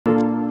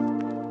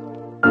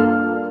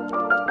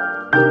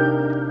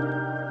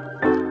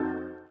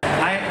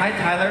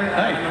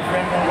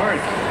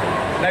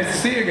Nice to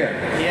see you again.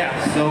 Yeah,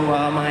 so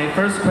my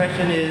first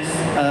question is,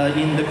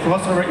 in the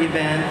crossover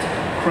event,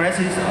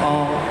 Crisis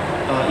on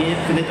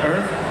Infinite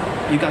Earth,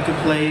 you got to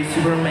play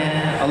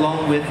Superman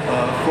along with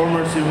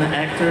former Superman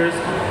actors,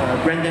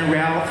 Brandon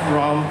Routh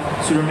from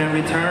Superman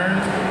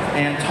Returns,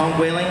 and Tom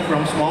Welling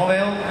from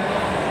Smallville.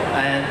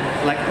 And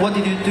like, what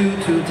did you do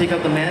to take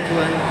up the mantle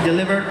and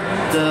deliver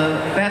the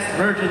best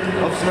version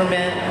of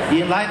Superman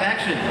in live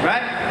action,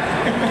 right?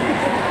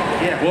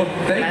 Yeah. Well,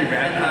 thank you,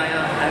 man. And my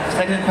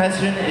second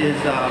question is,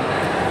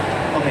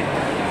 okay.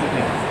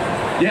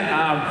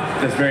 Yeah,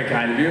 that's very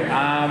kind of you.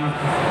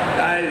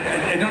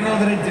 I don't know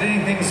that I did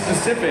anything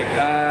specific.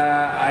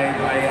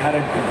 I had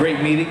a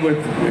great meeting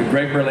with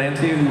Greg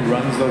Berlanti, who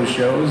runs those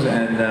shows,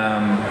 and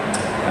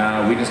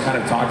we just kind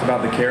of talked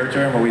about the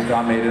character and what we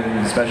thought made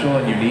him special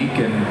and unique,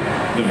 and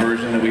the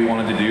version that we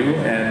wanted to do,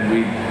 and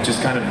we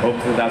just kind of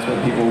hoped that that's what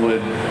people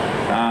would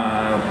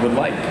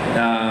like.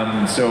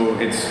 So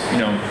it's, you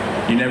know,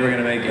 you're never going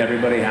to make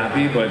everybody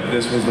happy, but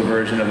this was the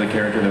version of the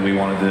character that we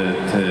wanted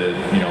to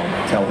you know,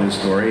 tell his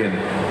story, and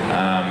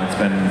it's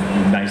been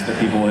nice that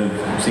people have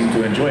seemed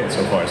to enjoy it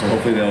so far. So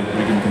hopefully we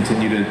can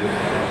continue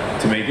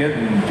to make it,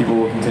 and people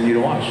will continue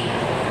to watch.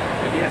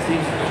 Yeah, Steve.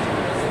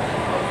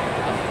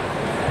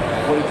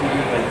 What did you do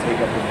to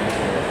take up the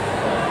mantle?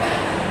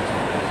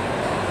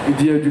 Il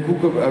dit du coup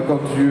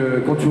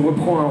quand tu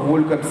reprends un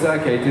rôle comme ça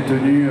qui a été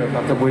tenu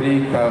par Tom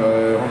Welling, par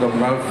Random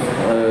Ralph,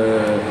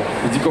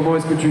 il dit comment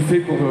est-ce que tu fais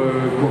pour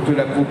te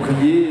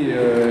l'approprier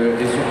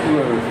et surtout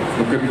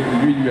donc comme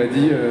lui a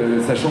dit,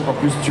 sachant qu'en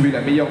plus tu es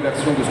la meilleure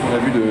version de ce qu'on a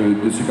vu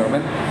de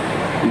Superman.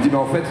 Il dit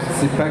en fait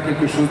c'est pas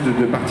quelque chose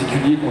de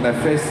particulier qu'on a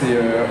fait,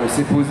 on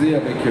s'est posé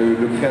avec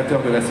le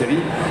créateur de la série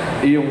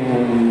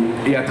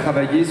et a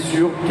travaillé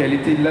sur quelle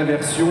était la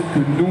version que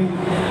nous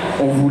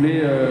on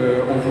voulait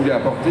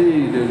apporter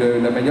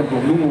et la manière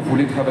dont nous on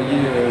voulait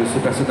travailler ce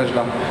personnage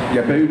là. Il n'y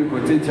a pas eu le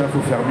côté tiens faut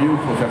faire mieux,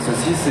 faut faire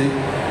ceci,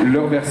 c'est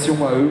leur version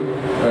à eux,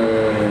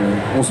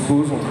 on se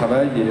pose, on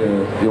travaille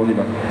et on y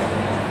va.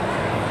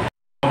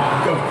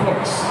 Of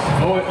course,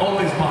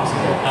 always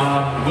possible.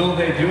 Will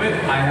they do it?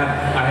 I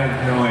have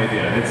no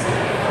idea. It's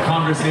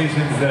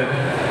conversations that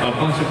a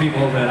bunch of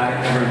people that I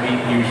never meet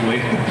usually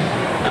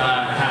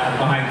have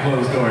behind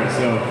closed doors.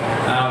 So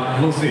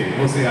we'll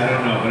see. I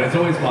don't know, but it's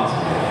always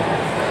possible.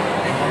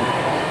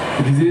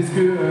 Je disais, est-ce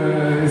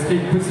qu'il y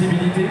a une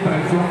possibilité, par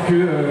exemple,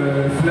 que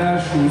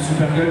Flash ou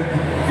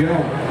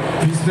Supergirl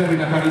puissent faire une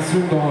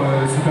apparition dans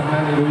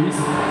Superman et Loïs?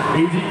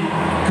 Et il dit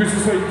que ce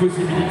soit une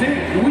possibilité,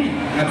 oui,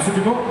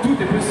 absolument, tout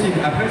est possible.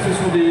 Après, ce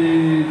sont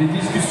des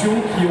discussions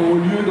qui ont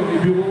lieu dans les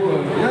bureaux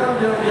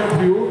bien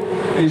plus haut,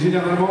 et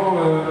généralement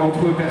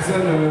entre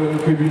personnes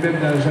que lui-même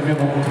n'a jamais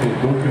rencontrées.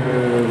 Donc,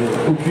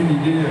 aucune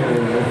idée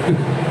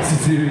si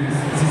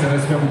ça va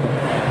se faire ou pas.